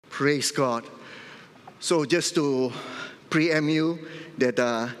Praise God. So just to preempt you that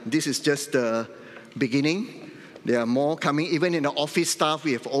this is just the beginning. There are more coming. Even in the office staff,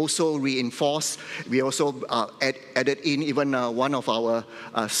 we have also reinforced. We also added in even one of our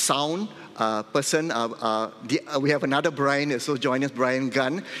sound person. We have another Brian also joined us, Brian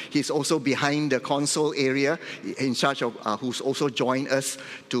Gunn. He's also behind the console area in charge of, who's also joined us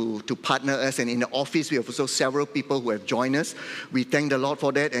to partner us. And in the office, we have also several people who have joined us. We thank the Lord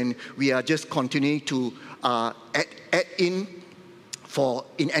for that. And we are just continuing to add in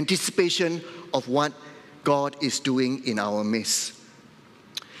anticipation of what God is doing in our midst.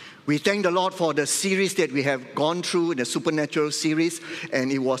 We thank the Lord for the series that we have gone through, the Supernatural series,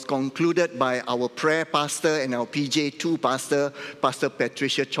 and it was concluded by our prayer pastor and our PJ2 pastor, Pastor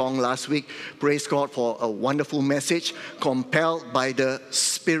Patricia Chong last week. Praise God for a wonderful message, compelled by the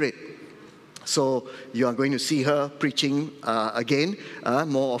Spirit. So you are going to see her preaching again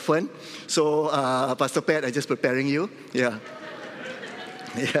more often. So Pastor Pat, I'm just preparing you. Yeah.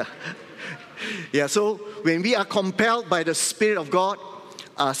 Yeah, so when we are compelled by the Spirit of God,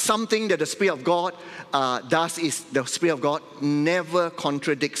 something that the Spirit of God does is the Spirit of God never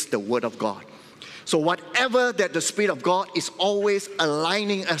contradicts the Word of God. So whatever that the Spirit of God is always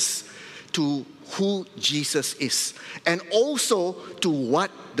aligning us to who Jesus is, and also to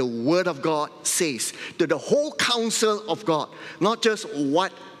what the Word of God says, to the whole counsel of God, not just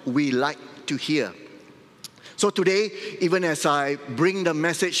what we like to hear. So today, even as I bring the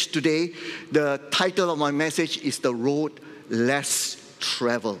message today, the title of my message is The Road Less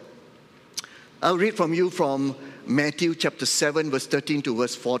Traveled. I'll read from you from Matthew chapter 7, verse 13 to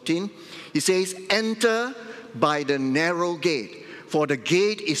verse 14. He says, "Enter by the narrow gate, for the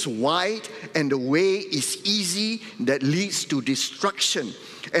gate is wide and the way is easy that leads to destruction,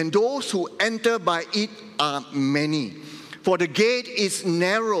 and those who enter by it are many. For the gate is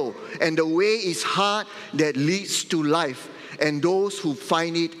narrow and the way is hard that leads to life, and those who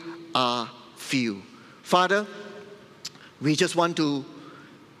find it are few." Father, we just want to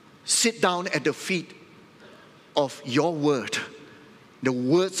sit down at the feet of your word, the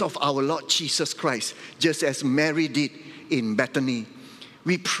words of our Lord Jesus Christ, just as Mary did in Bethany.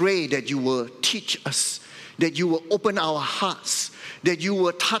 We pray that you will teach us, that you will open our hearts, that you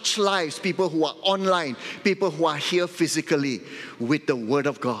will touch lives, people who are online, people who are here physically, with the Word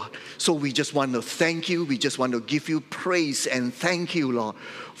of God. So we just want to thank you. We just want to give you praise and thank you, Lord,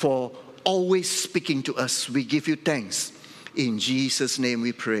 for always speaking to us. We give you thanks. In Jesus' name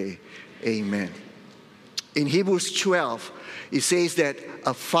we pray. Amen. In Hebrews 12, it says that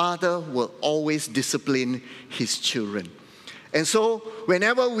a father will always discipline his children. And so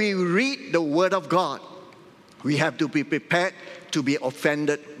whenever we read the Word of God, we have to be prepared to be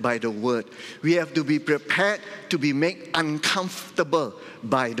offended by the Word. We have to be prepared to be made uncomfortable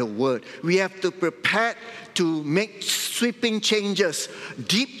by the Word. We have to prepare to make sweeping changes,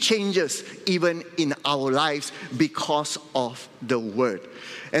 deep changes, even in our lives because of the Word.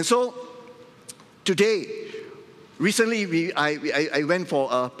 And so today, recently I went for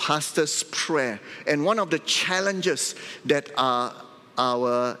a pastor's prayer, and one of the challenges that our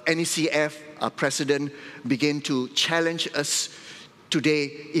NECF president began to challenge us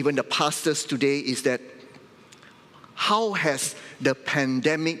today, even the pastors today, is that how has the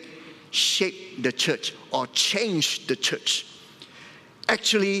pandemic shaped the church or changed the church?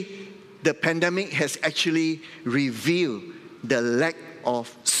 Actually, the pandemic has actually revealed the lack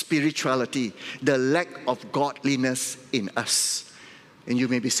of spirituality, the lack of godliness in us. And you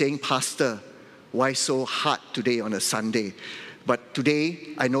may be saying, "Pastor, why so hard today on a Sunday?" But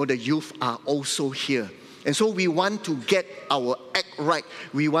today, I know the youth are also here. And so we want to get our act right.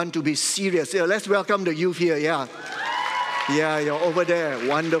 We want to be serious. Yeah, let's welcome the youth here. Yeah, you're over there.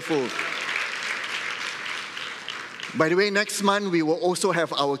 Wonderful. By the way, next month we will also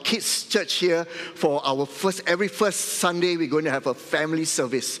have our kids' church here for our every first Sunday we're going to have a family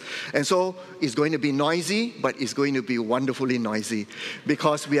service. And so it's going to be noisy, but it's going to be wonderfully noisy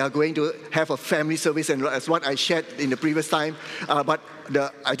because we are going to have a family service, and that's what I shared in the previous time. But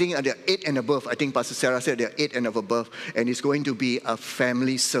I think they're 8 and above. I think Pastor Sarah said they're 8 and above, and it's going to be a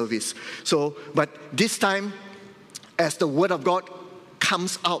family service. So, but this time, as the Word of God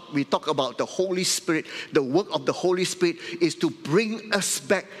comes out, we talk about the Holy Spirit. The work of the Holy Spirit is to bring us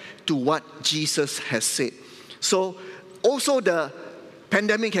back to what Jesus has said. So also the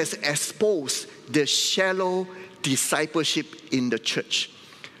pandemic has exposed the shallow discipleship in the church.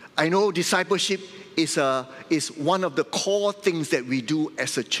 I know discipleship is one of the core things that we do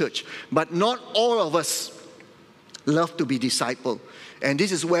as a church, but not all of us love to be discipled. And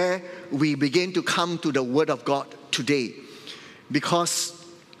this is where we begin to come to the Word of God today. Because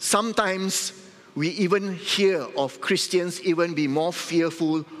sometimes we even hear of Christians even be more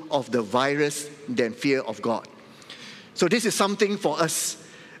fearful of the virus than fear of God. So this is something for us.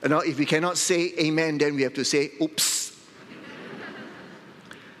 If we cannot say amen, then we have to say, oops.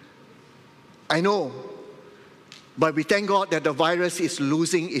 I know, but we thank God that the virus is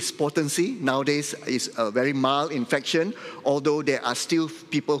losing its potency. Nowadays, it's a very mild infection, although there are still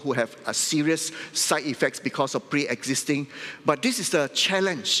people who have serious side effects because of pre-existing. But this is a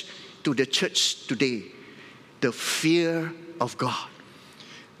challenge to the church today. The fear of God,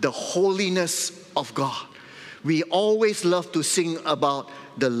 the holiness of God. We always love to sing about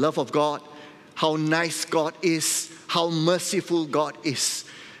the love of God, how nice God is, how merciful God is.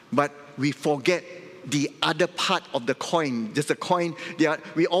 But we forget the other part of the coin. Just the coin,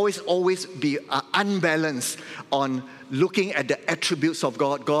 we always be unbalanced on looking at the attributes of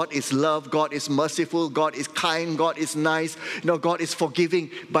God. God is love, God is merciful, God is kind, God is nice, God is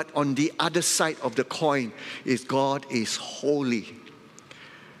forgiving. But on the other side of the coin is God is holy.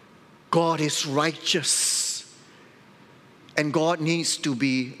 God is righteous. And God needs to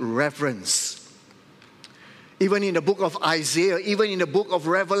be reverenced. Even in the book of Isaiah, even in the book of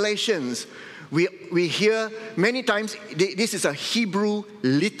Revelations, we hear many times, this is a Hebrew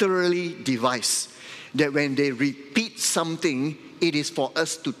literary device, that when they repeat something, it is for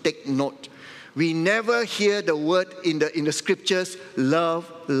us to take note. We never hear the word in the scriptures,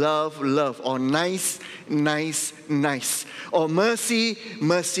 love, love, love, or nice, nice, nice, or mercy,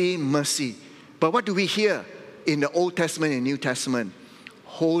 mercy, mercy. But what do we hear in the Old Testament and New Testament?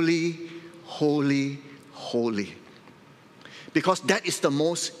 Holy, holy, holy. Because that is the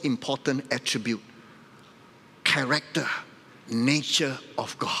most important attribute, character, nature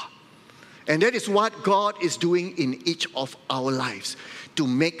of God. And that is what God is doing in each of our lives, to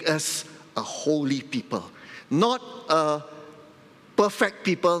make us a holy people. Not a perfect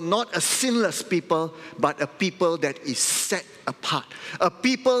people, not a sinless people, but a people that is set apart. A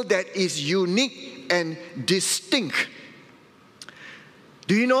people that is unique and distinct.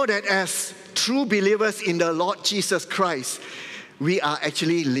 Do you know that as true believers in the Lord Jesus Christ, we are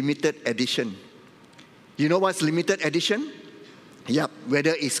actually limited edition? You know what's limited edition? Yep,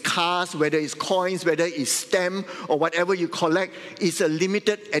 whether it's cars, whether it's coins, whether it's stamp or whatever you collect, it's a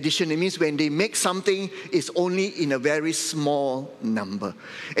limited edition. It means when they make something, it's only in a very small number.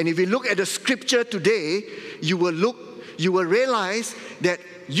 And if you look at the scripture today, you will realize that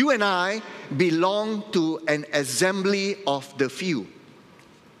you and I belong to an assembly of the few.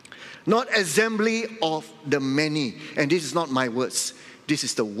 Not assembly of the many. And this is not my words. This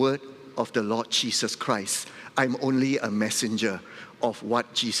is the word of the Lord Jesus Christ. I'm only a messenger of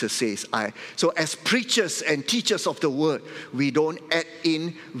what Jesus says. So as preachers and teachers of the word, we don't add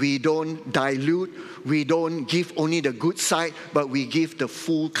in, we don't dilute, we don't give only the good side, but we give the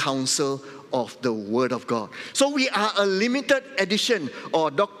full counsel of the word of God. So we are a limited edition,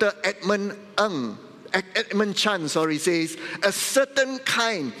 or Dr. Edmund Chan says, a certain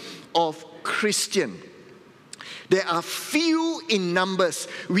kind of Christian. There are few in numbers.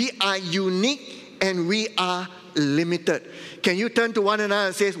 We are unique and we are limited. Can you turn to one another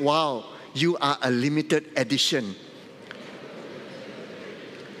and say, wow, you are a limited edition?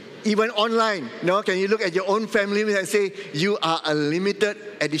 Even online, can you look at your own family and say, you are a limited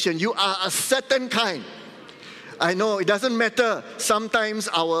edition. You are a certain kind. I know it doesn't matter. Sometimes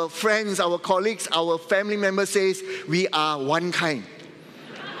our friends, our colleagues, our family members says, we are one kind.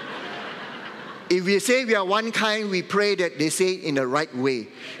 If we say we are one kind, we pray that they say it in the right way.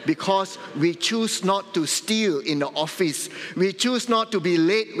 Because we choose not to steal in the office. We choose not to be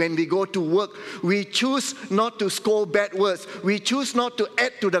late when we go to work. We choose not to scold bad words. We choose not to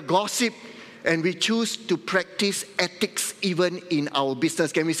add to the gossip. And we choose to practice ethics even in our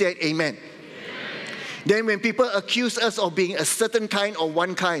business. Can we say it? Amen? Amen. Then when people accuse us of being a certain kind or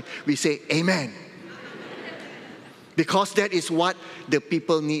one kind, we say amen. Because that is what the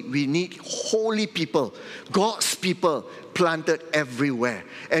people need. We need holy people, God's people planted everywhere.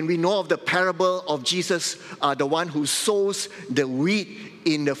 And we know of the parable of Jesus, the one who sows the wheat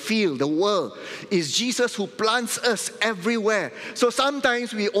in the field, the world. It's Jesus who plants us everywhere. So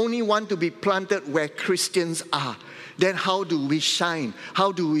sometimes we only want to be planted where Christians are. Then how do we shine?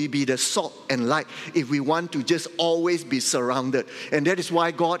 How do we be the salt and light if we want to just always be surrounded? And that is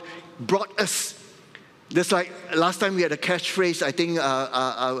why God brought us. Just like last time we had a catchphrase, I think,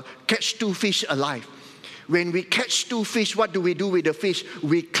 catch 2 fish alive. When we catch 2 fish, what do we do with the fish?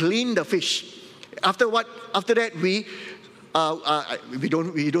 We clean the fish. After that, we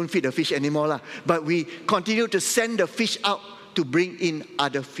don't feed the fish anymore, but we continue to send the fish out to bring in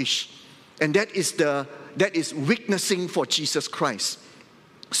other fish. And that is witnessing for Jesus Christ.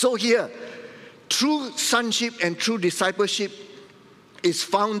 So here, true sonship and true discipleship is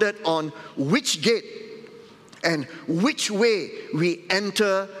founded on which gate and which way we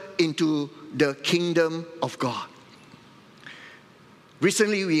enter into the kingdom of God.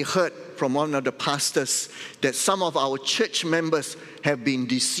 Recently, we heard from one of the pastors that some of our church members have been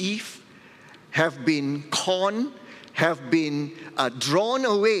deceived, have been conned, have been drawn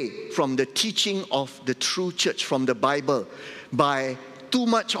away from the teaching of the true church, from the Bible, by too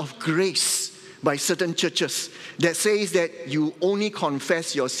much of grace by certain churches that says that you only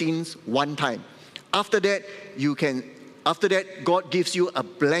confess your sins one time. After that, God gives you a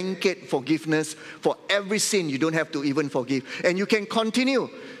blanket forgiveness for every sin. You don't have to even forgive. And you can continue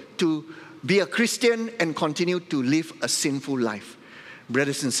to be a Christian and continue to live a sinful life.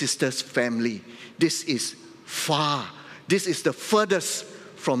 Brothers and sisters, family, this is the furthest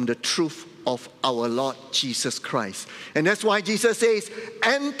from the truth of our Lord Jesus Christ. And that's why Jesus says,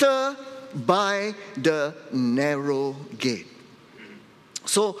 enter by the narrow gate.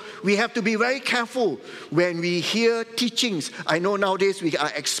 So we have to be very careful when we hear teachings. I know nowadays we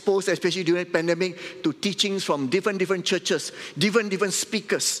are exposed, especially during the pandemic, to teachings from different churches, different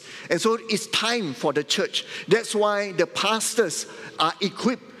speakers. And so it's time for the church. That's why the pastors are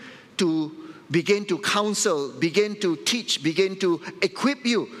equipped to begin to counsel, begin to teach, begin to equip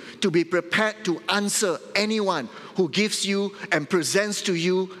you to be prepared to answer anyone who gives you and presents to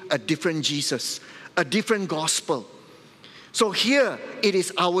you a different Jesus, a different gospel. So here, it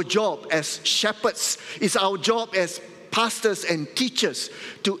is our job as shepherds, it's our job as pastors and teachers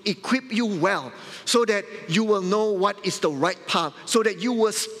to equip you well so that you will know what is the right path, so that you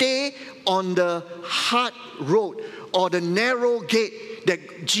will stay on the hard road or the narrow gate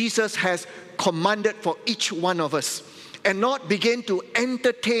that Jesus has commanded for each one of us, and not begin to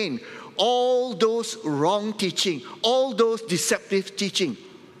entertain all those wrong teaching, all those deceptive teaching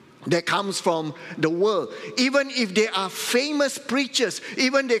that comes from the world. Even if they are famous preachers,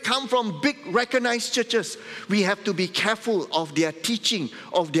 even they come from big recognized churches, we have to be careful of their teaching,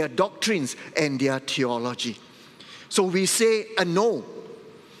 of their doctrines and their theology. So we say a no.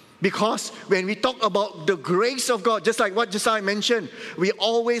 Because when we talk about the grace of God, just like what just I mentioned, we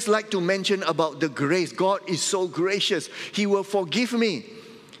always like to mention about the grace. God is so gracious. He will forgive me.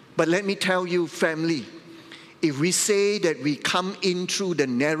 But let me tell you, family, if we say that we come in through the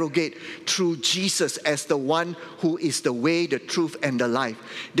narrow gate, through Jesus as the one who is the way, the truth, and the life,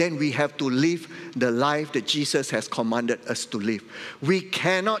 then we have to live the life that Jesus has commanded us to live. We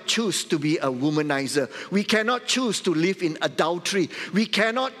cannot choose to be a womanizer. We cannot choose to live in adultery. We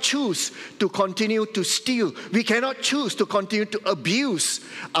cannot choose to continue to steal. We cannot choose to continue to abuse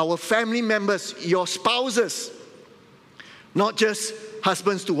our family members, your spouses. Not just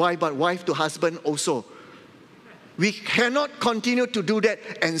husbands to wife, but wife to husband also. We cannot continue to do that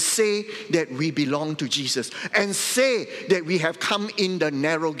and say that we belong to Jesus and say that we have come in the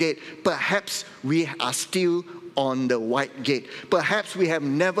narrow gate. Perhaps we are still on the wide gate. Perhaps we have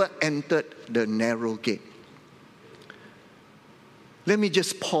never entered the narrow gate. Let me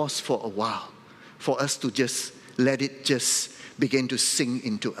just pause for a while for us to just let it just begin to sink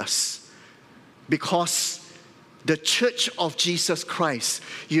into us. Because the Church of Jesus Christ,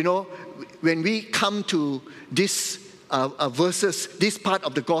 you know, when we come to this verses, this part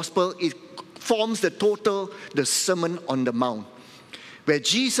of the gospel, it forms the Sermon on the Mount, where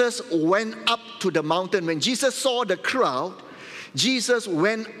Jesus went up to the mountain. When Jesus saw the crowd, Jesus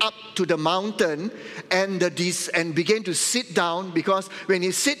went up to the mountain and began to sit down, because when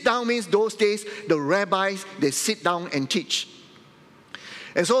he sit down means those days the rabbis, they sit down and teach.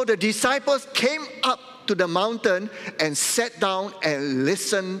 And so the disciples came up to the mountain and sat down and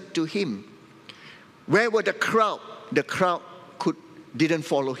listened to him. Where were the crowd? The crowd didn't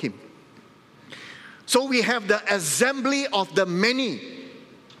follow him. So we have the assembly of the many.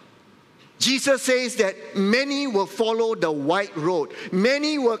 Jesus says that many will follow the wide road.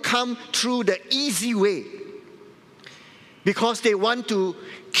 Many will come through the easy way because they want to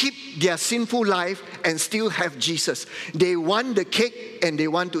keep their sinful life and still have Jesus. They want the cake and they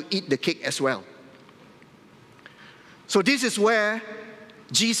want to eat the cake as well. So this is where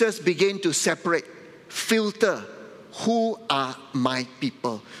Jesus began to separate, filter, who are my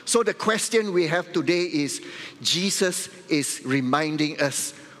people. So the question we have today is, Jesus is reminding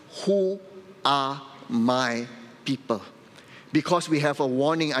us, who are my people? Because we have a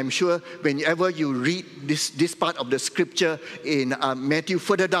warning. I'm sure whenever you read this part of the scripture in Matthew,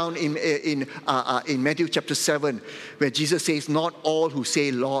 further down in Matthew chapter 7, where Jesus says, not all who say,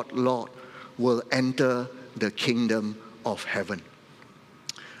 Lord, Lord, will enter the kingdom of heaven.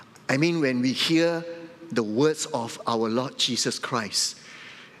 I mean, when we hear the words of our Lord Jesus Christ,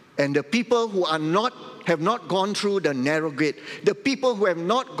 And the people who have not gone through the narrow gate, the people who have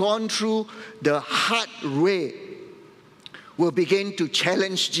not gone through the hard way, will begin to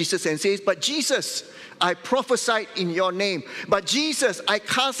challenge Jesus and say, but Jesus, I prophesied in your name. But Jesus, I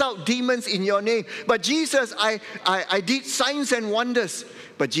cast out demons in your name. But Jesus, I did signs and wonders.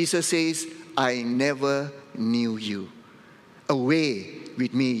 But Jesus says, I never knew you. Away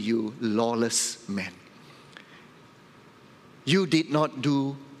with me, you lawless man. You did not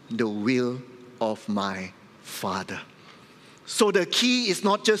do the will of my Father. So the key is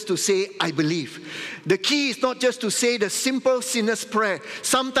not just to say, I believe. The key is not just to say the simple sinner's prayer.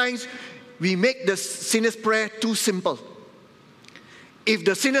 Sometimes we make the sinner's prayer too simple. If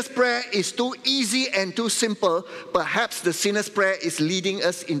the sinner's prayer is too easy and too simple, perhaps the sinner's prayer is leading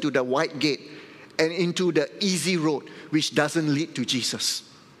us into the wide gate and into the easy road, which doesn't lead to Jesus.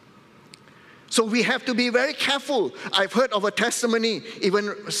 So we have to be very careful. I've heard of a testimony,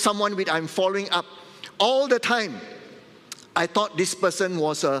 even someone which I'm following up all the time. I thought this person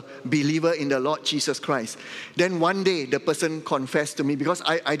was a believer in the Lord Jesus Christ. Then one day, the person confessed to me, because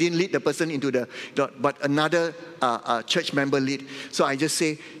I didn't lead the person into but another church member lead. So I just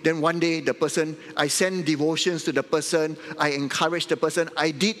say, then one day the person, I sent devotions to the person, I encouraged the person,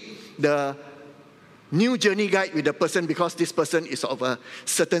 I did the new journey guide with the person, because this person is of a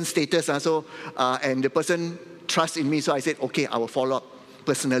certain status. And the person trusts in me, so I said, okay, I will follow up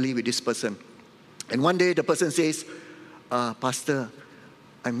personally with this person. And one day the person says, Pastor,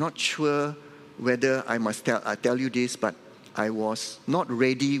 I'm not sure whether I must tell you this, but I was not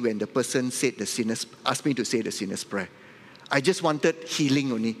ready when the person asked me to say the sinner's prayer. I just wanted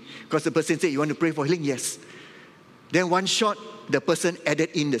healing only. Because the person said, you want to pray for healing? Yes. Then one shot, the person added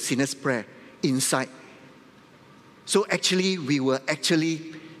in the sinner's prayer inside. So actually, we were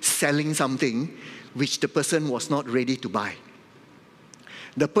actually selling something which the person was not ready to buy.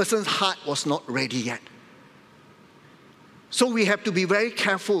 The person's heart was not ready yet. So we have to be very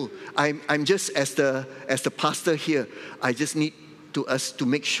careful. I'm just, as the pastor here, I just need us to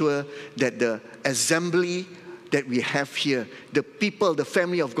make sure that the assembly that we have here, the people, the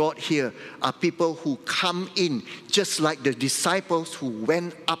family of God here, are people who come in just like the disciples who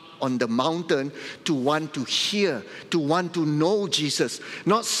went up on the mountain to want to hear, to want to know Jesus.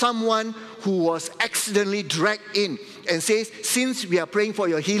 Not someone who was accidentally dragged in and says, since we are praying for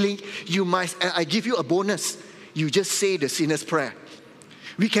your healing, I give you a bonus. You just say the sinner's prayer.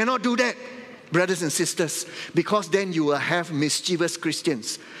 We cannot do that, brothers and sisters, because then you will have mischievous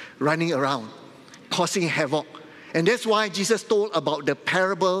Christians running around, causing havoc. And that's why Jesus told about the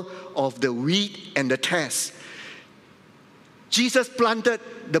parable of the wheat and the tares. Jesus planted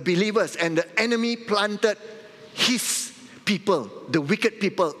the believers, and the enemy planted his people, the wicked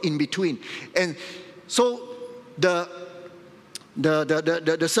people in between. And so the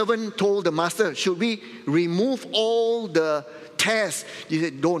servant told the master, should we remove all the tares? He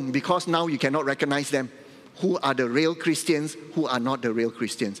said, don't, because now you cannot recognize them. Who are the real Christians, who are not the real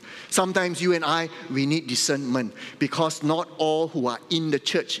Christians. Sometimes you and I, we need discernment, because not all who are in the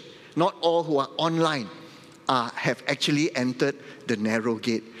church, not all who are online, have actually entered the narrow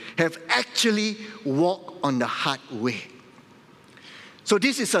gate, have actually walked on the hard way. So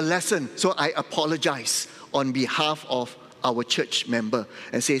this is a lesson. So I apologize on behalf of our church member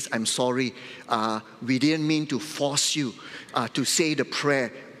and says, I'm sorry, we didn't mean to force you to say the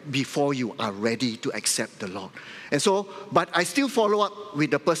prayer before you are ready to accept the Lord. And so, but I still follow up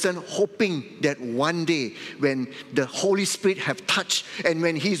with the person, hoping that one day when the Holy Spirit have touched and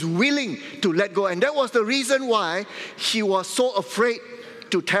when he's willing to let go. And that was the reason why he was so afraid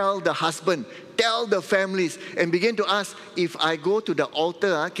to tell the husband, tell the families, and begin to ask, if I go to the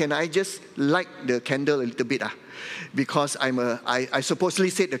altar, can I just light the candle a little bit? Because I supposedly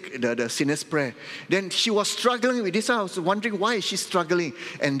said the sinner's prayer. Then she was struggling with this. I was wondering, why is she struggling?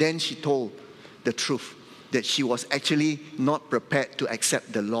 And then she told the truth, that she was actually not prepared to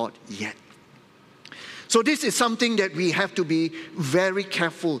accept the Lord yet. So this is something that we have to be very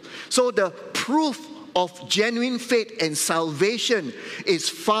careful. So the proof of genuine faith and salvation is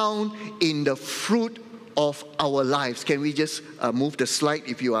found in the fruit of our lives. Can we just move the slide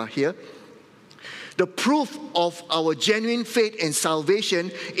if you are here? The proof of our genuine faith and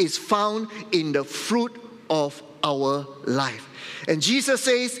salvation is found in the fruit of our life. And Jesus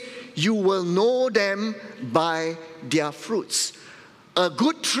says, you will know them by their fruits. A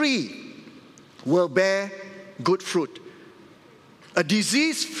good tree will bear good fruit. A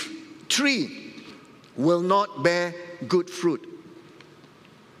diseased tree will not bear good fruit.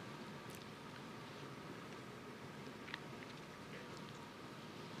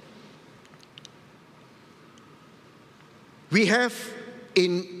 We have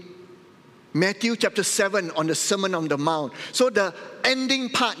in Matthew chapter 7 on the Sermon on the Mount. So the ending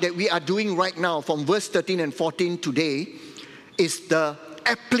part that we are doing right now from verse 13 and 14 today is the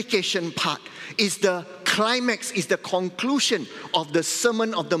application part, is the climax, is the conclusion of the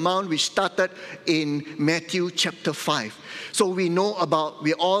Sermon on the Mount which started in Matthew chapter 5. So we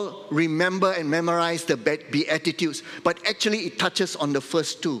all remember and memorize the Beatitudes, but actually it touches on the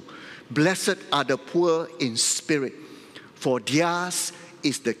first two. Blessed are the poor in spirit, for theirs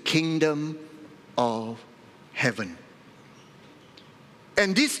is the kingdom of heaven.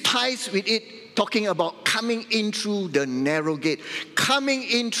 And this ties with it, talking about coming in through the narrow gate, coming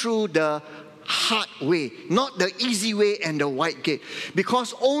in through the hard way, not the easy way and the wide gate.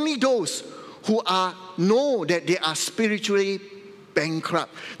 Because only those who know that they are spiritually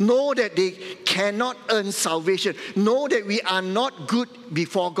bankrupt, know that they cannot earn salvation, know that we are not good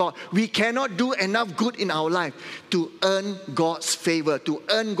before God, we cannot do enough good in our life to earn God's favor, to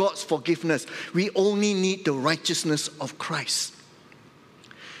earn God's forgiveness. We only need the righteousness of Christ.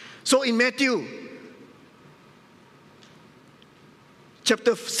 So in Matthew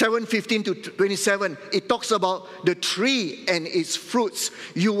chapter 7, 15 to 27, it talks about the tree and its fruits.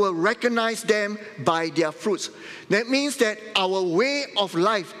 You will recognize them by their fruits. That means that our way of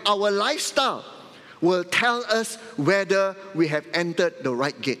life, our lifestyle, will tell us whether we have entered the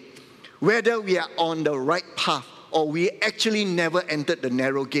right gate, whether we are on the right path, or we actually never entered the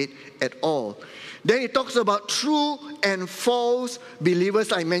narrow gate at all. Then it talks about true and false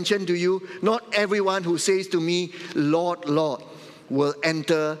believers. I mentioned to you, not everyone who says to me, Lord, Lord, will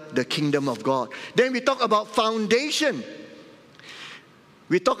enter the kingdom of God. Then we talk about foundation.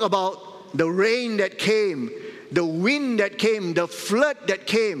 We talk about the rain that came, the wind that came, the flood that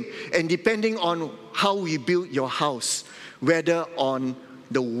came, and depending on how we build your house, whether on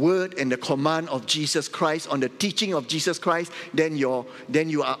the word and the command of Jesus Christ, on the teaching of Jesus Christ, then you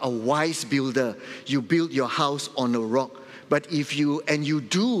are a wise builder. You build your house on a rock. But if you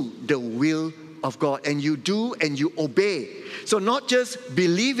do the will of God, and you do and you obey. So not just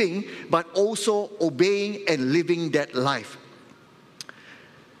believing, but also obeying and living that life.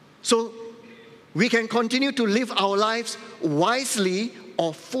 So we can continue to live our lives wisely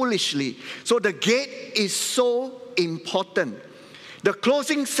or foolishly. So the gate is so important. The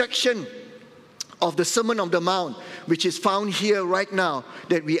closing section of the Sermon on the Mount, which is found here right now,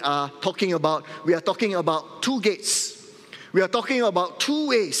 that we are talking about two gates. We are talking about two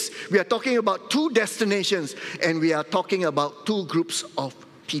ways. We are talking about two destinations. And we are talking about two groups of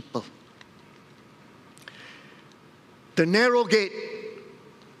people. The narrow gate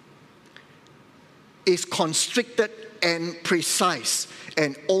is constricted and precise,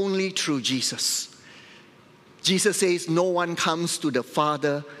 and only through Jesus. Jesus says, no one comes to the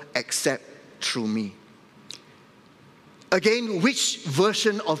Father except through me. Again, which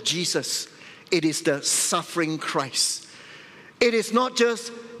version of Jesus? It is the suffering Christ. It is not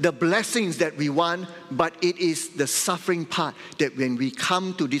just the blessings that we want, but it is the suffering part that when we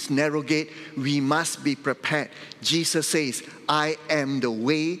come to this narrow gate, we must be prepared. Jesus says, I am the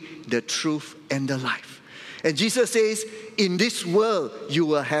way, the truth, and the life. And Jesus says, in this world you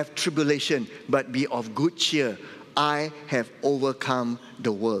will have tribulation, but be of good cheer. I have overcome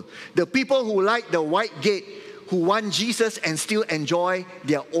the world. The people who like the white gate, who want Jesus and still enjoy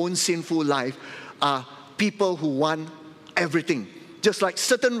their own sinful life, are people who want everything. Just like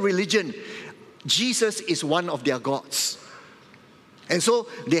certain religion, Jesus is one of their gods. And so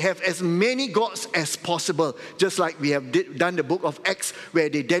they have as many gods as possible, just like we have done the book of Acts, where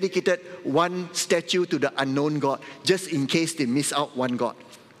they dedicated one statue to the unknown God, just in case they miss out one God.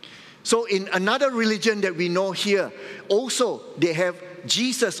 So in another religion that we know here, also they have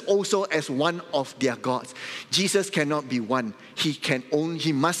Jesus also as one of their gods. Jesus cannot be one.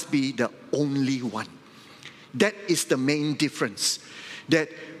 He must be the only one. That is the main difference. That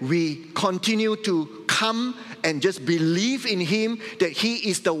we continue to come and just believe in Him, that He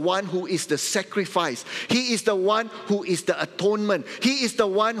is the one who is the sacrifice. He is the one who is the atonement. He is the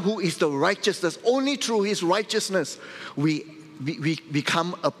one who is the righteousness. Only through His righteousness we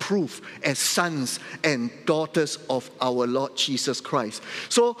become approved as sons and daughters of our Lord Jesus Christ.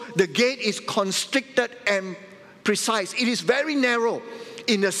 So the gate is constricted and precise. It is very narrow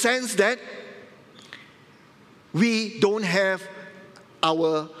in the sense that we don't have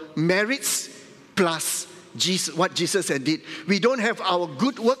our merits plus what Jesus had did. We don't have our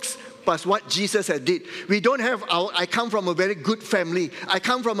good works plus what Jesus had did. We don't have I come from a very good family. I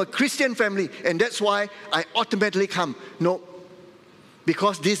come from a Christian family, and that's why I automatically come. No,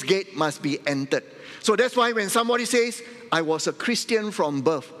 because this gate must be entered. So that's why when somebody says, I was a Christian from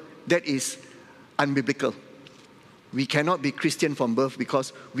birth, that is unbiblical. We cannot be Christian from birth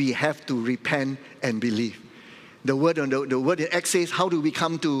because we have to repent and believe. The word in Acts says, how do we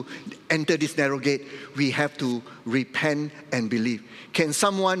come to enter this narrow gate? We have to repent and believe. Can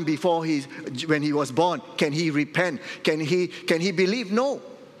someone when he was born, can he repent? Can he believe? No.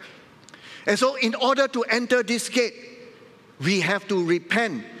 And so in order to enter this gate, we have to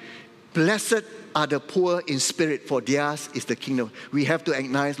repent. Blessed are the poor in spirit, for theirs is the kingdom. We have to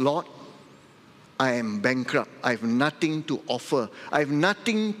acknowledge, Lord, I am bankrupt. I have nothing to offer. I have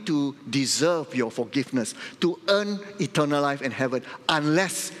nothing to deserve your forgiveness, to earn eternal life in heaven,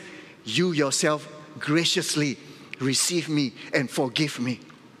 unless you yourself graciously receive me and forgive me.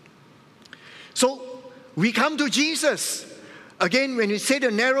 So we come to Jesus. Again, when we say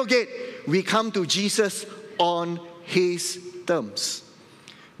the narrow gate, we come to Jesus on his terms.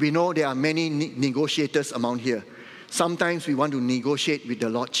 We know there are many negotiators among here. Sometimes we want to negotiate with the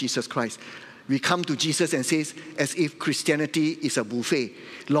Lord Jesus Christ. We come to Jesus and says, as if Christianity is a buffet.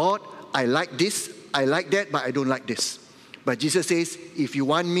 Lord, I like this, I like that, but I don't like this. But Jesus says, if you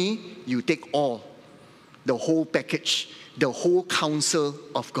want me, you take all, the whole package, the whole counsel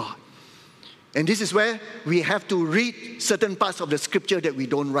of God. And this is where we have to read certain parts of the scripture that we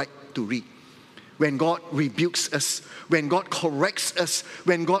don't like to read. When God rebukes us, when God corrects us,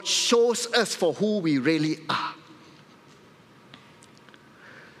 when God shows us for who we really are.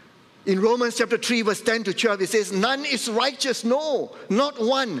 In Romans chapter 3 verse 10 to 12 it says, none is righteous, no, not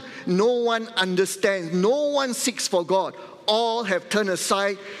one. No one understands, no one seeks for God. All have turned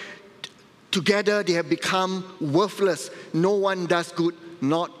aside. Together they have become worthless. No one does good,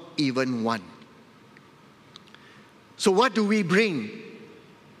 not even one. So what do we bring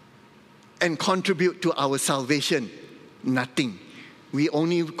and contribute to our salvation? Nothing. We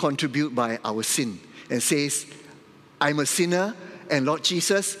only contribute by our sin. And says, I'm a sinner, and Lord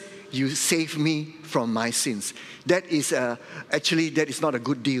Jesus, you save me from my sins. That is that is not a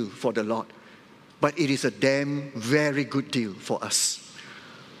good deal for the Lord. But it is a damn very good deal for us.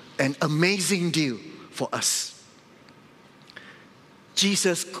 An amazing deal for us.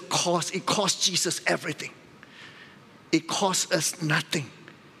 It cost Jesus everything. It cost us nothing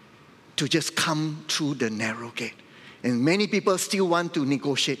to just come through the narrow gate. And many people still want to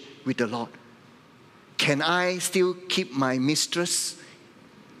negotiate with the Lord. Can I still keep my mistress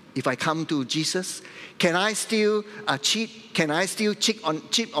if I come to Jesus? Can I still cheat? Can I still cheat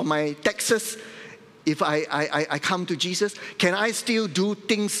on my taxes if I come to Jesus? Can I still do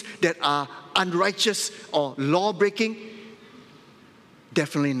things that are unrighteous or law-breaking?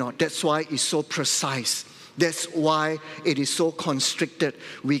 Definitely not. That's why it's so precise. That's why it is so constricted.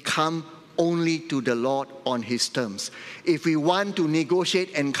 We come only to the Lord on his terms. If we want to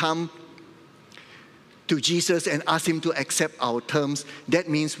negotiate and come to Jesus and ask him to accept our terms, that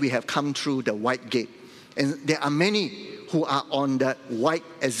means we have come through the white gate. And there are many who are on that white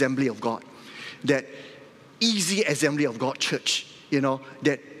assembly of God, that easy assembly of God church,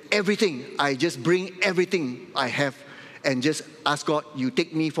 that everything, I just bring everything I have and just ask God, you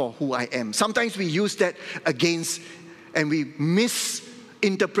take me for who I am. Sometimes we use that against, and we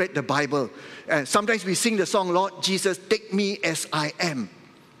misinterpret the Bible. Sometimes we sing the song, Lord Jesus, take me as I am.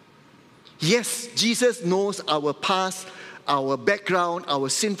 Yes, Jesus knows our past, our background, our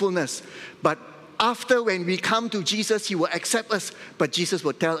sinfulness. But after, when we come to Jesus, he will accept us. But Jesus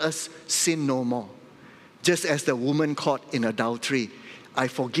will tell us, sin no more. Just as the woman caught in adultery, I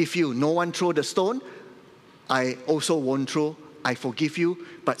forgive you. No one throw the stone. I also won't throw. I forgive you,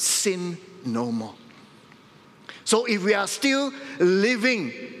 but sin no more. So if we are still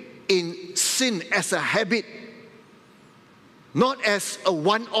living in sin as a habit, not as a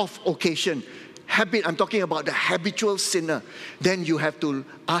one-off occasion, habit, I'm talking about the habitual sinner, then you have to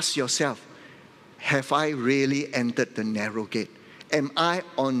ask yourself, have I really entered the narrow gate? Am I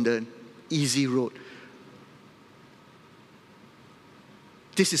on the easy road?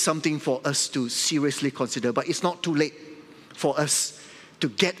 This is something for us to seriously consider, but it's not too late for us to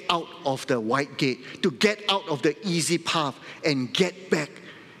get out of the white gate, to get out of the easy path and get back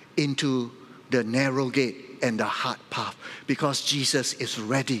into the narrow gate and the hard path, because Jesus is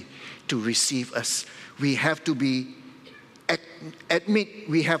ready to receive us. We have to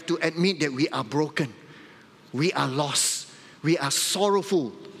admit that we are broken, we are lost, we are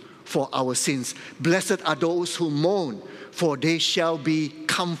sorrowful for our sins. Blessed are those who mourn, for they shall be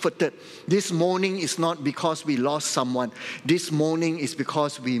comforted. This mourning is not because we lost someone. This mourning is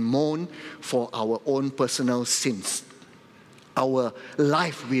because we mourn for our own personal sins. Our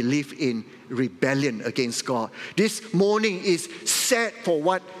life we live in rebellion against God. This mourning is sad for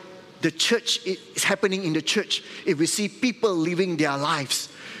what the church is happening in the church. If we see people living their lives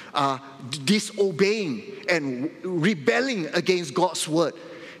disobeying and rebelling against God's word,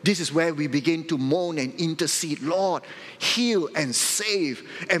 this is where we begin to moan and intercede. Lord, heal and save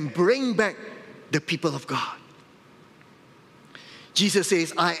and bring back the people of God. Jesus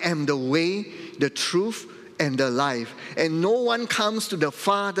says, I am the way, the truth, and the life, and no one comes to the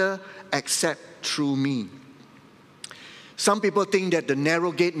Father except through me. Some people think that the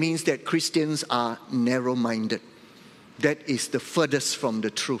narrow gate means that Christians are narrow-minded. That is the furthest from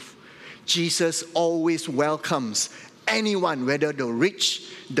the truth. Jesus always welcomes anyone, whether the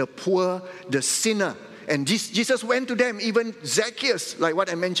rich, the poor, the sinner. And Jesus went to them, even Zacchaeus, like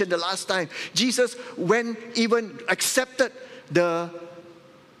what I mentioned the last time. Jesus went, even accepted the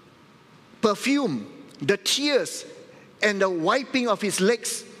perfume, the tears, and the wiping of his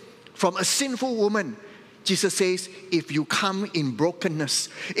legs from a sinful woman. Jesus says, if you come in brokenness,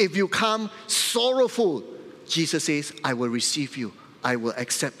 if you come sorrowful, Jesus says, I will receive you, I will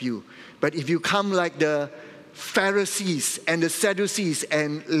accept you. But if you come like the Pharisees and the Sadducees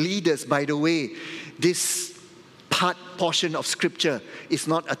and leaders, by the way, this portion of scripture is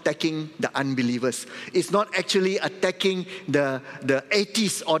not attacking the unbelievers. It's not actually attacking the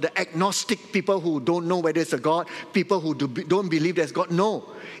atheists or the agnostic people who don't know whether it's a God, people who don't believe there's God. No.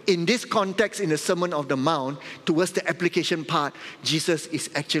 In this context, in the Sermon on the Mount, towards the application part, Jesus is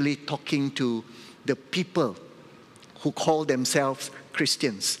actually talking to the people who call themselves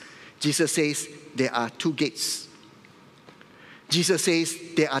Christians. Jesus says there are two gates. Jesus says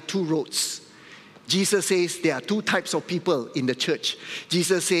there are two roads. Jesus says there are two types of people in the church.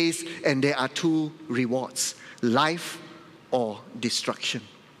 Jesus says, and there are two rewards, life or destruction.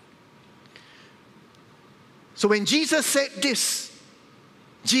 So when Jesus said this,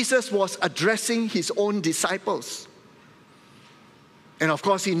 Jesus was addressing his own disciples. And of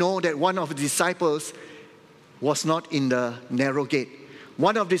course, he knows that one of the disciples was not in the narrow gate.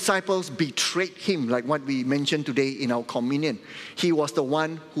 One of the disciples betrayed him, like what we mentioned today in our communion. He was the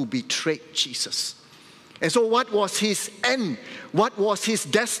one who betrayed Jesus. And so what was his end? What was his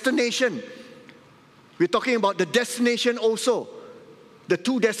destination? We're talking about the destination also. The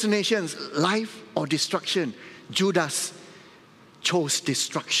two destinations, life or destruction. Judas chose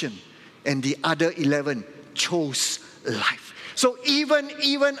destruction, and the other 11 chose life. So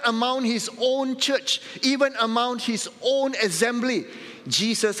even among his own church, even among his own assembly,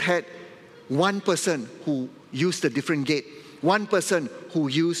 Jesus had one person who used a different gate, one person who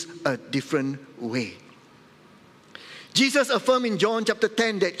used a different way. Jesus affirmed in John chapter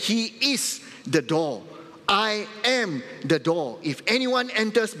 10 that he is the door. I am the door. If anyone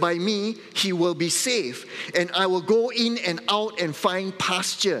enters by me, he will be saved, and I will go in and out and find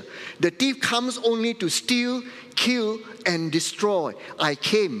pasture. The thief comes only to steal, kill, and destroy. I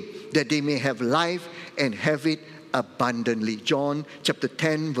came that they may have life and have it abundantly. John chapter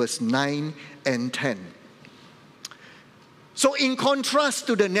 10, verse 9 and 10. So in contrast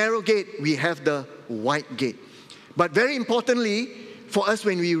to the narrow gate, we have the wide gate. But very importantly, for us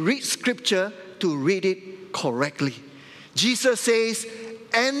when we read scripture, to read it correctly. Jesus says,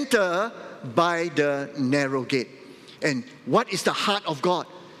 enter by the narrow gate. And what is the heart of God?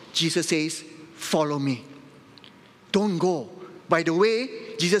 Jesus says, follow me. Don't go. By the way,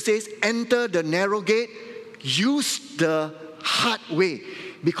 Jesus says, enter the narrow gate, use the hard way,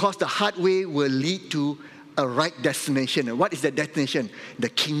 because the hard way will lead to a right destination. And what is that destination? The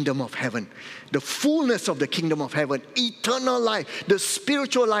kingdom of heaven. The fullness of the kingdom of heaven. Eternal life. The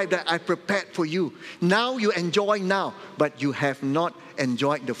spiritual life that I prepared for you. Now you enjoy now, but you have not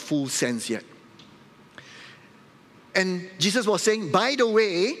enjoyed the full sense yet. And Jesus was saying, by the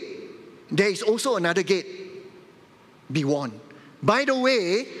way, there is also another gate. Be warned. By the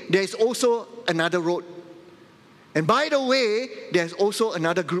way, there is also another road. And by the way, there's also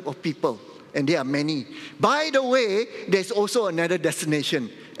another group of people. And there are many. By the way, there's also another destination,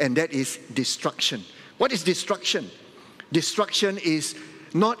 and that is destruction. What is destruction? Destruction is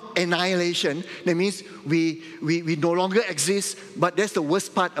not annihilation. That means we no longer exist, but that's the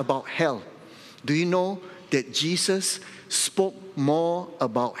worst part about hell. Do you know that Jesus spoke more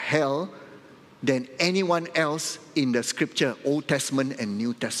about hell than anyone else in the scripture, Old Testament and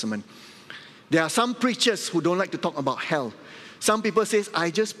New Testament? There are some preachers who don't like to talk about hell. Some people say, I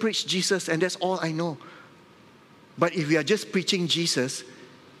just preach Jesus and that's all I know. But if we are just preaching Jesus,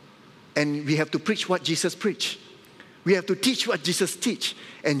 and we have to preach what Jesus preached, we have to teach what Jesus teach.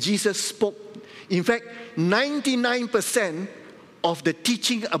 And Jesus spoke. In fact, 99% of the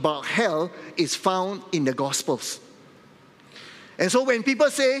teaching about hell is found in the Gospels. And so when people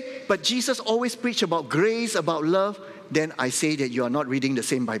say, but Jesus always preached about grace, about love, then I say that you are not reading the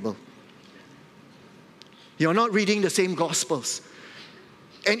same Bible. You're not reading the same Gospels.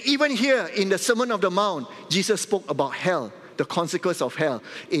 And even here in the Sermon of the Mount, Jesus spoke about hell, the consequence of hell,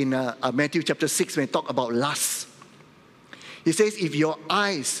 in Matthew chapter 6 when he talked about lust. He says, if your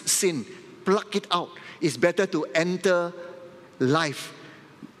eyes sin, pluck it out. It's better to enter life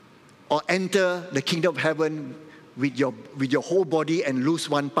or enter the kingdom of heaven with your whole body and lose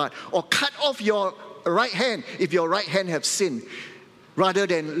one part. Or cut off your right hand if your right hand have sinned, rather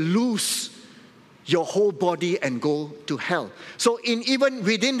than lose your whole body and go to hell. So even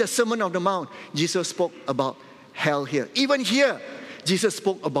within the Sermon on the Mount, Jesus spoke about hell here. Even here, Jesus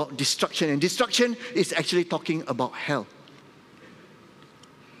spoke about destruction. And destruction is actually talking about hell.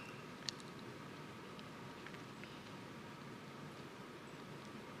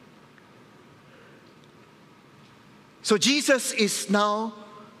 So Jesus is now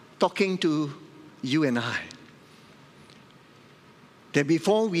talking to you and I, that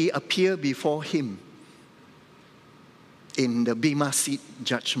before we appear before Him in the Bema Seat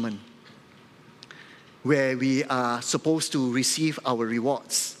judgment, where we are supposed to receive our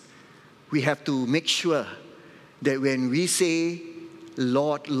rewards, we have to make sure that when we say,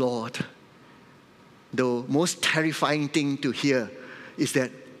 Lord, Lord, the most terrifying thing to hear is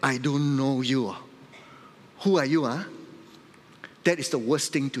that, I don't know you. Who are you, huh? That is the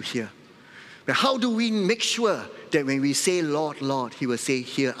worst thing to hear. But how do we make sure that when we say, Lord, Lord, He will say,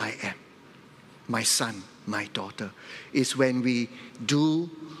 here I am, my son, my daughter? It's when we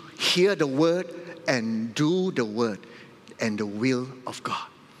do hear the word and do the word and the will of God.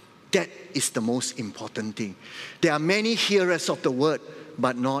 That is the most important thing. There are many hearers of the word,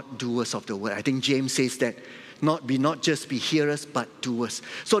 but not doers of the word. I think James says that, not just be hearers, but doers.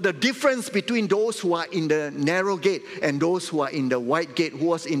 So the difference between those who are in the narrow gate and those who are in the wide gate, who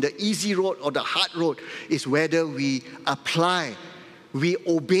was in the easy road or the hard road, is whether we apply, we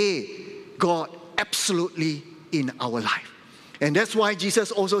obey God absolutely in our life. And that's why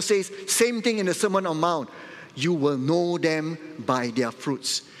Jesus also says, same thing in the Sermon on the Mount, you will know them by their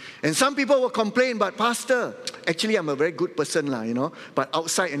fruits. And some people will complain, but Pastor, actually I'm a very good person, but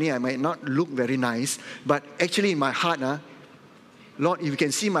outside I might not look very nice, but actually in my heart, Lord, if you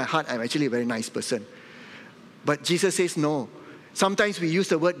can see my heart, I'm actually a very nice person. But Jesus says no. Sometimes we use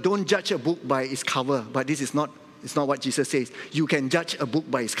the word, don't judge a book by its cover, but this is not what Jesus says. You can judge a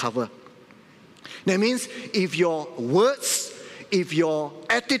book by its cover. That means if your words, if your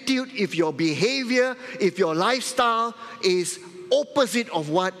attitude, if your behavior, if your lifestyle is opposite of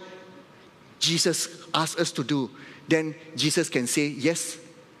what Jesus asked us to do, then Jesus can say, yes,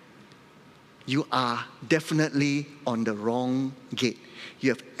 you are definitely on the wrong gate.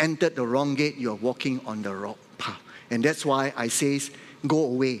 You have entered the wrong gate, you are walking on the wrong path. And that's why I say, go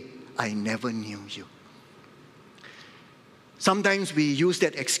away, I never knew you. Sometimes we use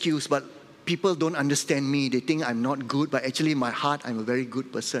that excuse, but people don't understand me. They think I'm not good, but actually in my heart, I'm a very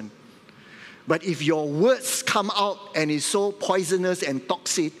good person. But if your words come out and is so poisonous and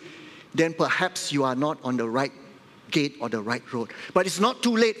toxic, then perhaps you are not on the right gate or the right road. But it's not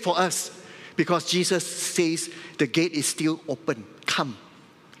too late for us, because Jesus says the gate is still open. Come.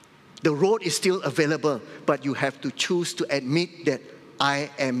 The road is still available, but you have to choose to admit that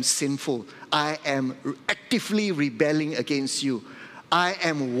I am sinful. I am actively rebelling against you. I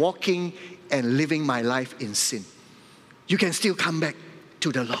am walking and living my life in sin. You can still come back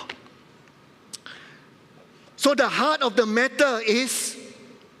to the Lord. So the heart of the matter is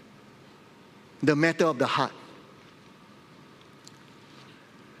the matter of the heart.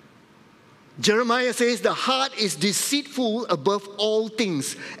 Jeremiah says the heart is deceitful above all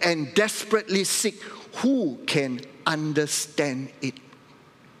things and desperately sick. Who can understand it?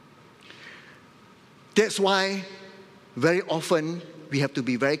 That's why very often we have to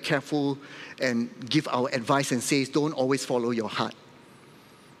be very careful and give our advice and say, don't always follow your heart.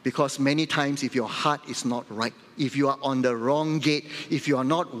 Because many times if your heart is not right, if you are on the wrong gate, if you are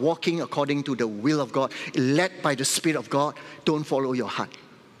not walking according to the will of God, led by the Spirit of God, don't follow your heart.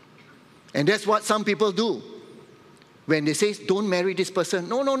 And that's what some people do. When they say, don't marry this person,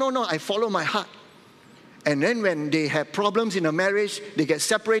 no, I follow my heart. And then when they have problems in a marriage, they get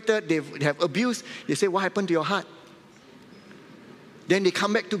separated, they have abuse, they say, what happened to your heart? Then they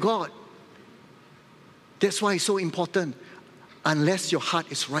come back to God. That's why it's so important. Unless your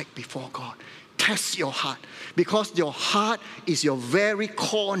heart is right before God, test your heart. Because your heart is your very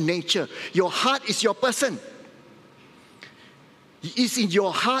core nature. Your heart is your person. It's in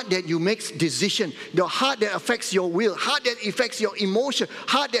your heart that you make decisions. Your heart that affects your will. Heart that affects your emotion.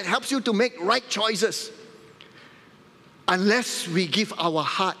 Heart that helps you to make right choices. Unless we give our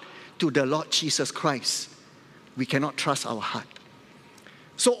heart to the Lord Jesus Christ, we cannot trust our heart.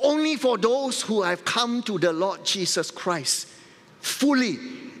 So only for those who have come to the Lord Jesus Christ fully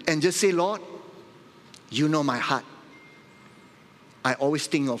and just say, Lord, you know my heart. I always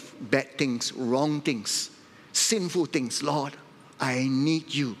think of bad things, wrong things, sinful things. Lord, I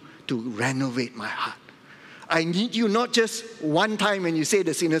need you to renovate my heart. I need you not just one time when you say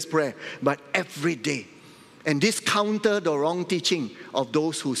the sinner's prayer, but every day. And this counter the wrong teaching of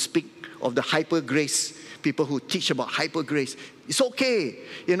those who speak of the hyper grace, people who teach about hyper grace. It's okay,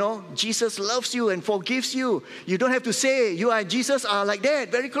 Jesus loves you and forgives you. You don't have to say you and Jesus are like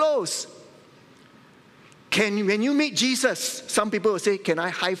that, very close. When you meet Jesus, some people will say, can I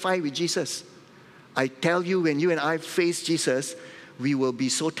high five with Jesus? I tell you, when you and I face Jesus, we will be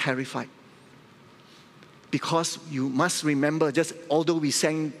so terrified. Because you must remember, just although we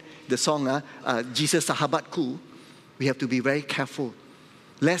sang the song, Jesus Sahabatku, we have to be very careful.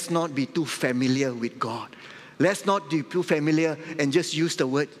 Let's not be too familiar with God. Let's not be too familiar and just use the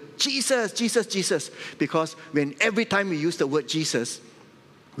word Jesus, Jesus, Jesus. Because every time we use the word Jesus,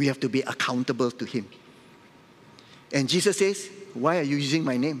 we have to be accountable to Him. And Jesus says, why are you using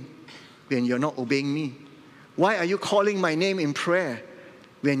my name when you're not obeying me? Why are you calling my name in prayer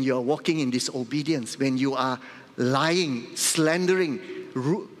when you're walking in disobedience, when you are lying, slandering,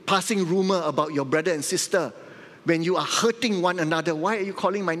 passing rumor about your brother and sister, when you are hurting one another? Why are you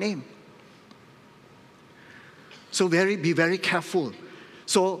calling my name? So be very careful.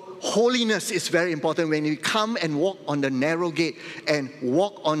 So holiness is very important. When you come and walk on the narrow gate and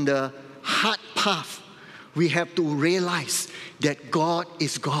walk on the hard path, we have to realize that God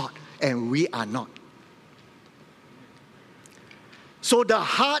is God and we are not. So the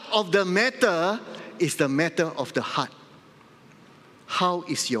heart of the matter is the matter of the heart. How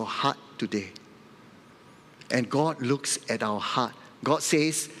is your heart today? And God looks at our heart. God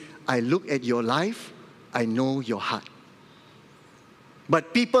says, I look at your life, I know your heart.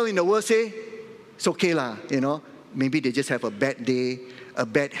 But people in the world say, it's okay lah, maybe they just have a bad day, a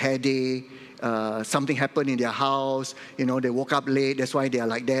bad hair day, something happened in their house, they woke up late, that's why they are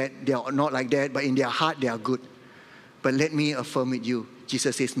like that. They are not like that, but in their heart they are good. But let me affirm with you,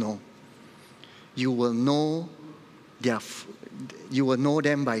 Jesus says no. You will know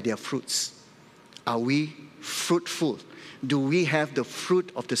them by their fruits. Are we fruitful? Do we have the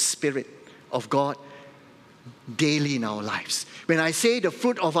fruit of the Spirit of God daily in our lives? When I say the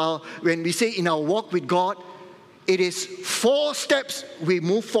fruit when we say in our walk with God, it is 4 steps we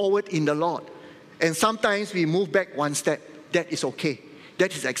move forward in the Lord. And sometimes we move back 1 step. That is okay.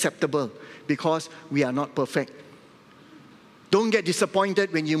 That is acceptable because we are not perfect. Don't get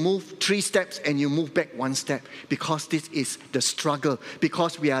disappointed when you move 3 steps and you move back 1 step, because this is the struggle,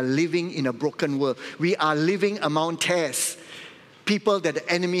 because we are living in a broken world. We are living among tares. People that the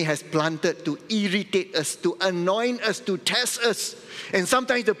enemy has planted to irritate us, to annoy us, to test us. And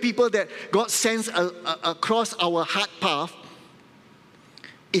sometimes the people that God sends across our heart path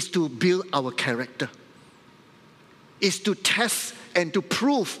is to build our character, is to test and to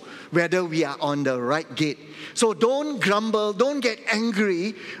prove whether we are on the right gate. So don't grumble, don't get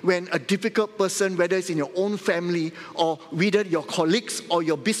angry when a difficult person, whether it's in your own family or whether your colleagues or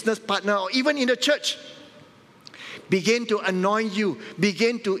your business partner or even in the church, begin to annoy you,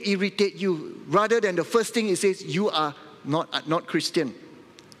 begin to irritate you. Rather than the first thing it says, you are not Christian,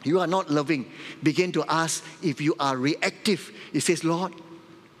 you are not loving. Begin to ask if you are reactive. It says, Lord,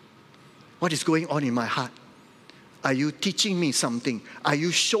 what is going on in my heart? Are you teaching me something? Are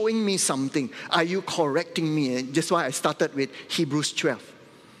you showing me something? Are you correcting me? And that's why I started with Hebrews 12.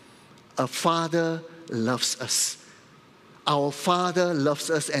 A father loves us. Our Father loves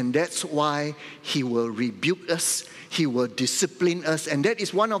us, and that's why He will rebuke us. He will discipline us, and that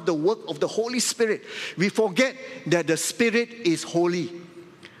is one of the work of the Holy Spirit. We forget that the Spirit is holy.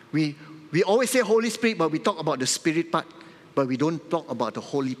 We always say Holy Spirit, but we talk about the Spirit part, but we don't talk about the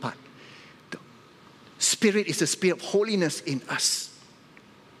holy part. The Spirit is the spirit of holiness in us.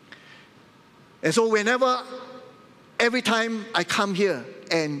 And so every time I come here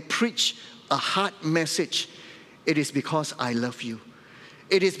and preach a hard message, it is because I love you.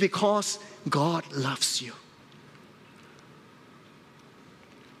 It is because God loves you.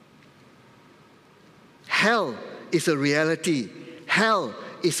 Hell is a reality. Hell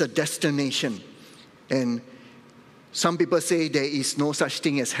is a destination. And some people say there is no such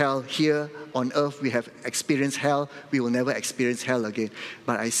thing as hell. Here on earth we have experienced hell. We will never experience hell again.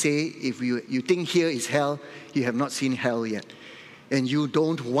 But I say, if you think here is hell, you have not seen hell yet. And you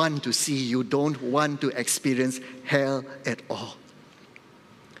don't want to see, you don't want to experience hell at all.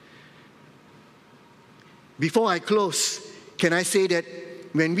 Before I close, can I say that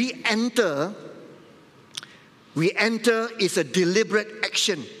when we enter is a deliberate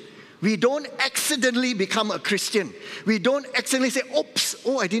action. We don't accidentally become a Christian. We don't accidentally say, oops,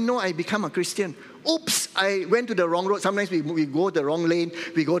 oh, I didn't know I become a Christian. Oops, I went to the wrong road. Sometimes we go the wrong lane,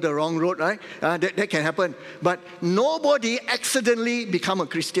 we go the wrong road, right? That can happen. But nobody accidentally become a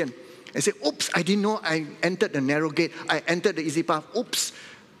Christian. And say, oops, I didn't know I entered the narrow gate. I entered the easy path. Oops.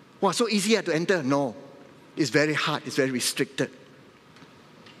 Wow, so easy to enter? No. It's very hard. It's very restricted.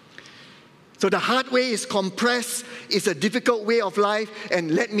 So the hard way is compressed. It's a difficult way of life.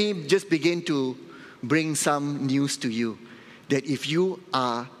 And let me just begin to bring some news to you. That if you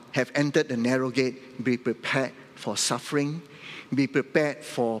have entered the narrow gate, be prepared for suffering. Be prepared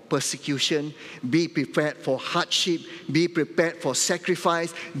for persecution. Be prepared for hardship. Be prepared for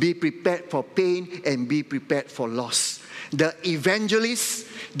sacrifice. Be prepared for pain. And be prepared for loss. The evangelists,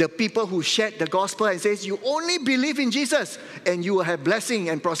 the people who shared the gospel and says, you only believe in Jesus and you will have blessing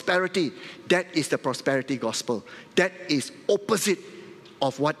and prosperity. That is the prosperity gospel. That is opposite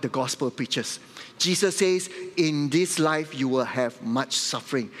of what the gospel preaches. Jesus says, in this life you will have much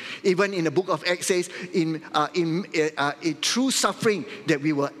suffering. Even in the book of Acts says, in true suffering that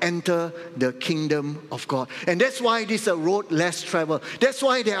we will enter the kingdom of God. And that's why this is a road less traveled. That's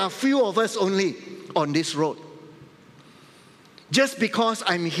why there are few of us only on this road. Just because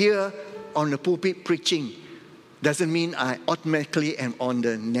I'm here on the pulpit preaching doesn't mean I automatically am on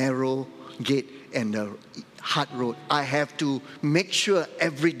the narrow gate and the hard road. I have to make sure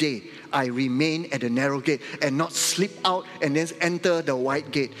every day I remain at the narrow gate and not slip out and then enter the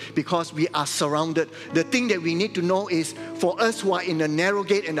wide gate, because we are surrounded. The thing that we need to know is, for us who are in the narrow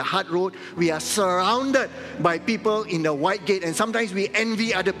gate and the hard road, we are surrounded by people in the wide gate, and sometimes we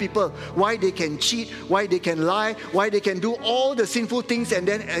envy other people, why they can cheat, why they can lie, why they can do all the sinful things and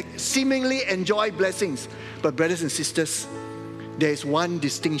then seemingly enjoy blessings. But brothers and sisters, there is one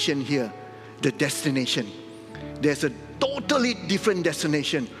distinction here: the destination. There's a totally different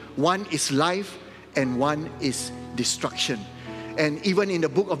destination. One is life and one is destruction. And even in the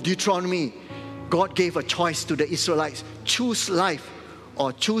book of Deuteronomy, God gave a choice to the Israelites: choose life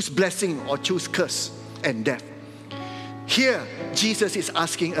or choose blessing or choose curse and death. Here, Jesus is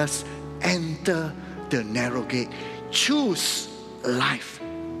asking us, enter the narrow gate. Choose life.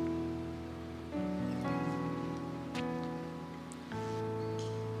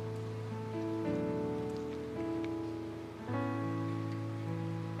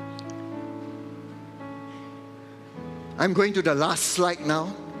 I'm going to the last slide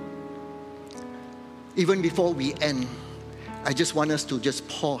now. Even before we end, I just want us to just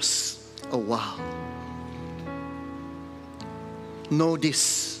pause a while. Know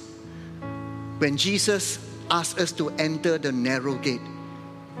this: when Jesus asks us to enter the narrow gate,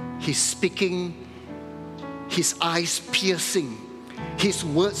 He's speaking, His eyes piercing, His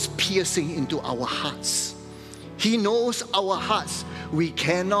words piercing into our hearts. He knows our hearts. We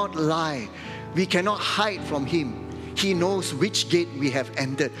cannot lie. We cannot hide from Him. He knows which gate we have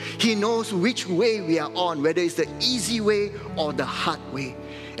entered. He knows which way we are on, whether it's the easy way or the hard way.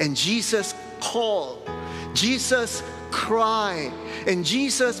 And Jesus called, Jesus cried, and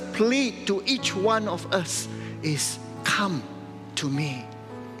Jesus plead to each one of us is, come to me.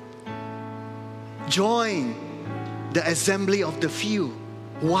 Join the assembly of the few.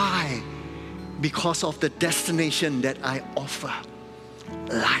 Why? Because of the destination that I offer.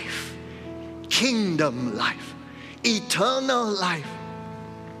 Life. Kingdom life. Eternal life.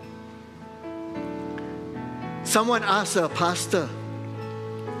 Someone asked a pastor,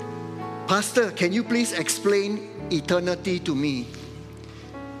 Pastor, can you please explain eternity to me?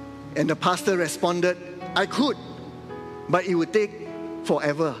 And the pastor responded, I could, but it would take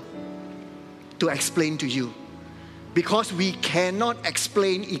forever to explain to you. Because we cannot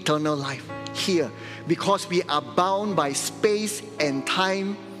explain eternal life here, because we are bound by space and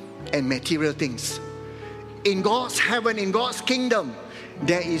time and material things. In God's heaven, in God's kingdom,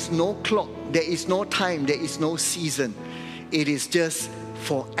 there is no clock, there is no time, there is no season. It is just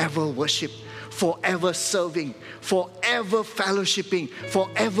forever worship, forever serving, forever fellowshipping,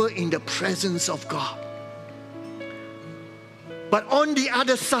 forever in the presence of God. But on the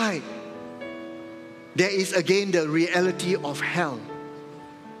other side, there is again the reality of hell.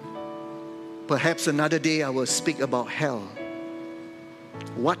 Perhaps another day I will speak about hell.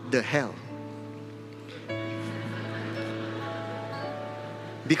 What the hell?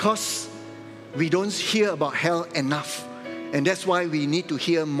 Because we don't hear about hell enough. And that's why we need to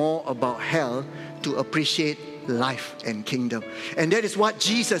hear more about hell to appreciate life and kingdom. And that is what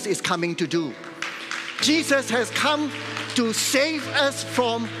Jesus is coming to do. Jesus has come to save us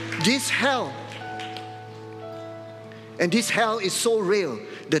from this hell. And this hell is so real.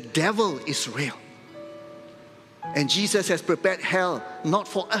 The devil is real. And Jesus has prepared hell not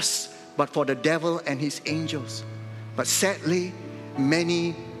for us, but for the devil and his angels. But sadly,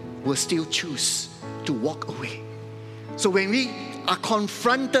 many will still choose to walk away. So when we are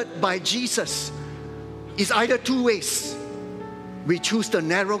confronted by Jesus, it's either two ways. We choose the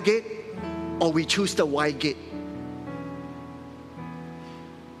narrow gate or we choose the wide gate.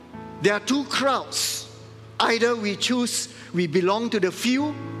 There are two crowds. Either we choose, we belong to the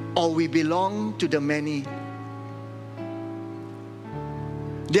few, or we belong to the many.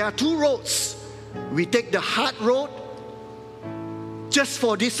 There are two roads. We take the hard road just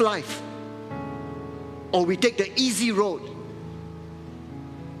for this life, or we take the easy road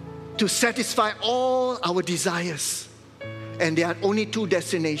to satisfy all our desires. And there are only two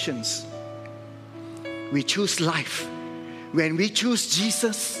destinations. We choose life. When we choose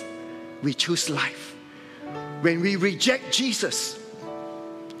Jesus, we choose life. When we reject Jesus,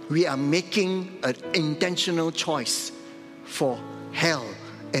 we are making an intentional choice for hell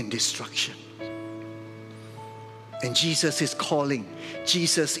and destruction. And Jesus is calling.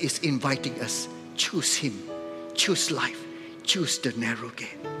 Jesus is inviting us. Choose Him. Choose life. Choose the narrow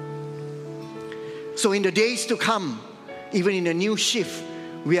gate. So in the days to come, even in the new shift,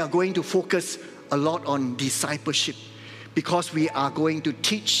 we are going to focus a lot on discipleship, because we are going to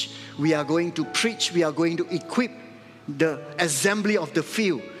teach, we are going to preach, we are going to equip the assembly of the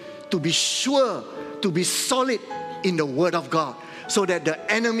few to be sure, to be solid in the Word of God, so that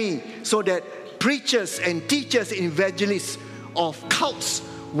the enemy, so that preachers and teachers, evangelists of cults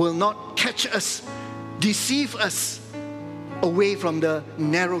will not catch us, deceive us away from the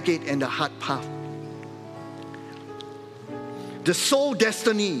narrow gate and the hard path. The soul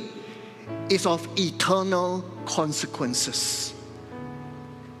destiny is of eternal consequences.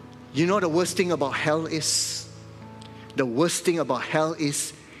 You know the worst thing about hell is? The worst thing about hell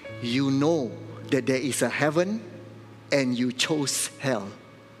is you know that there is a heaven and you chose hell.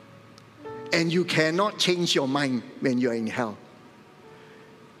 And you cannot change your mind when you're in hell.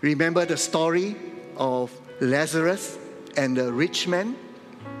 Remember the story of Lazarus and the rich man?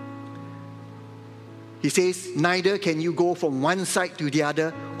 He says, neither can you go from one side to the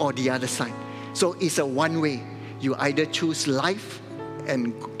other or the other side. So it's a one way. You either choose life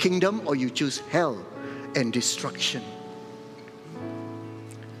and kingdom, or you choose hell and destruction.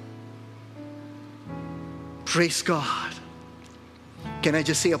 Praise God. Can I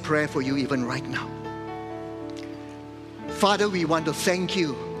just say a prayer for you even right now? Father, we want to thank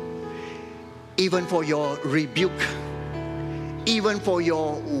you even for your rebuke, even for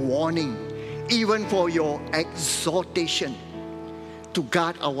your warning, even for your exhortation to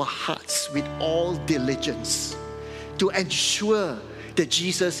guard our hearts with all diligence, to ensure that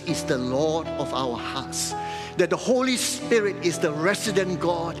Jesus is the Lord of our hearts, that the Holy Spirit is the resident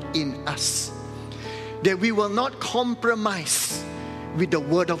God in us, that we will not compromise with the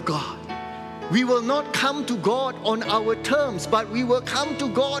Word of God. We will not come to God on our terms, but we will come to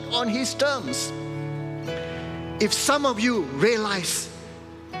God on His terms. If some of you realize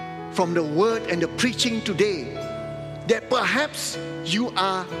from the word and the preaching today that perhaps you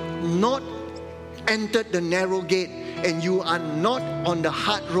are not entered the narrow gate and you are not on the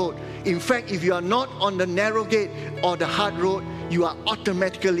hard road. In fact, if you are not on the narrow gate or the hard road, you are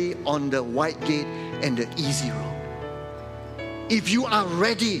automatically on the wide gate and the easy road. If you are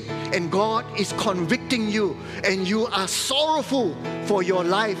ready and God is convicting you and you are sorrowful for your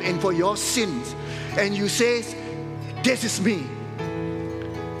life and for your sins, and you say, this is me,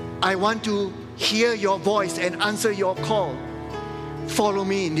 I want to hear your voice and answer your call, follow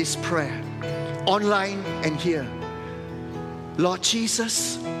me in this prayer, online and here. Lord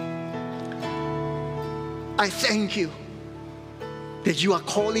Jesus, I thank you that you are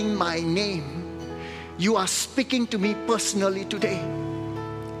calling my name. You are speaking to me personally today.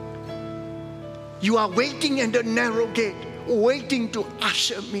 You are waiting at the narrow gate, waiting to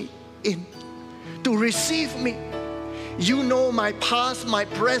usher me in, to receive me. You know my past, my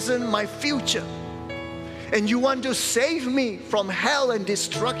present, my future. And you want to save me from hell and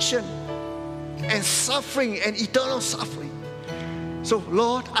destruction and suffering and eternal suffering. So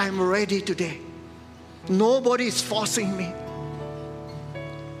Lord, I'm ready today. Nobody is forcing me.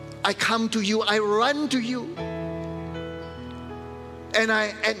 I come to you, I run to you. And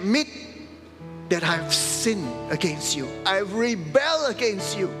I admit that I've sinned against you. I've rebelled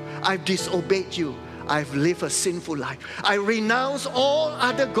against you. I've disobeyed you. I've lived a sinful life. I renounce all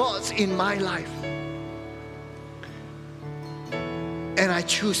other gods in my life. And I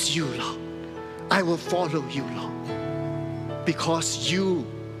choose you, Lord. I will follow you, Lord. Because you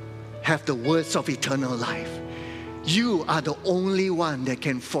have the words of eternal life. You are the only one that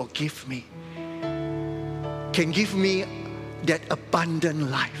can forgive me, can give me that abundant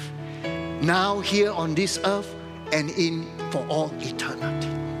life, now here on this earth and in for all eternity.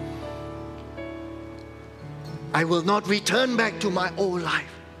 I will not return back to my old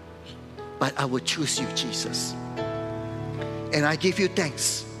life, but I will choose you, Jesus. And I give you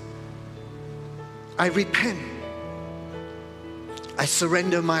thanks. I repent. I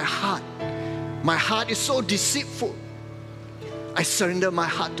surrender my heart. My heart is so deceitful. I surrender my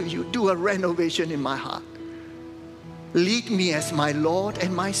heart to you. Do a renovation in my heart. Lead me as my Lord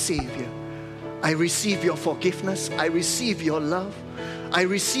and my Savior. I receive your forgiveness. I receive your love. I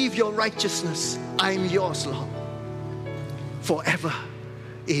receive your righteousness. I am yours, Lord, forever.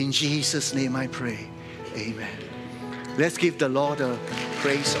 In Jesus' name I pray. Amen. Let's give the Lord a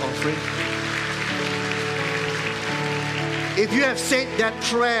praise offering. If you have said that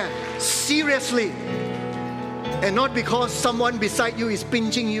prayer seriously, and not because someone beside you is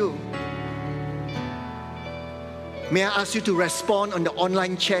pinching you, may I ask you to respond on the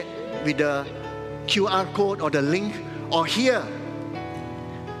online chat with the QR code or the link, or here.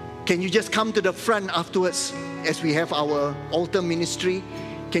 Can you just come to the front afterwards as we have our altar ministry?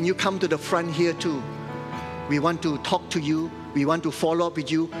 Can you come to the front here too? We want to talk to you. We want to follow up with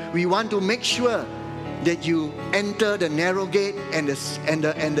you. We want to make sure that you enter the narrow gate and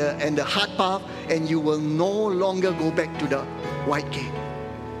the hard path, and you will no longer go back to the wide gate.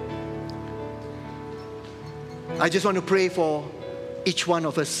 I just want to pray for each one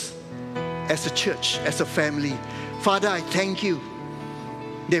of us as a church, as a family. Father, I thank you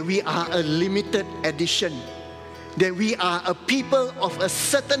that we are a limited edition, that we are a people of a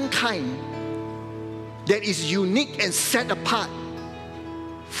certain kind that is unique and set apart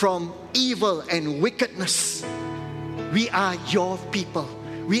from evil and wickedness. We are your people.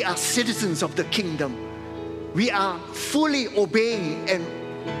 We are citizens of the kingdom. We are fully obeying and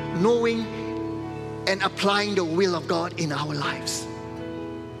knowing and applying the will of God in our lives.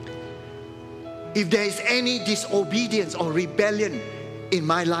 If there is any disobedience or rebellion in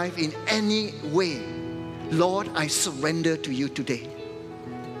my life in any way, Lord, I surrender to you today.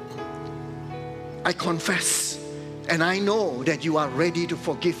 I confess, and I know that you are ready to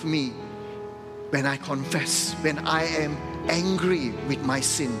forgive me when I confess, when I am angry with my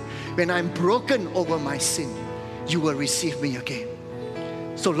sin, when I'm broken over my sin. You will receive me again.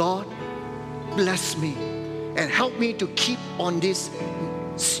 So Lord, bless me and help me to keep on this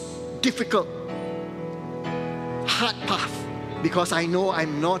difficult, hard path, because I know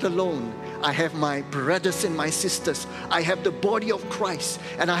I'm not alone. I have my brothers and my sisters. I have the body of Christ,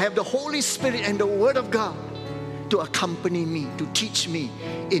 and I have the Holy Spirit and the Word of God to accompany me, to teach me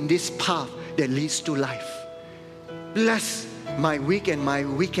in this path that leads to life. Bless my week and my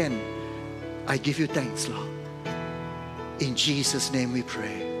weekend. I give you thanks, Lord. In Jesus' name we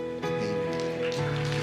pray.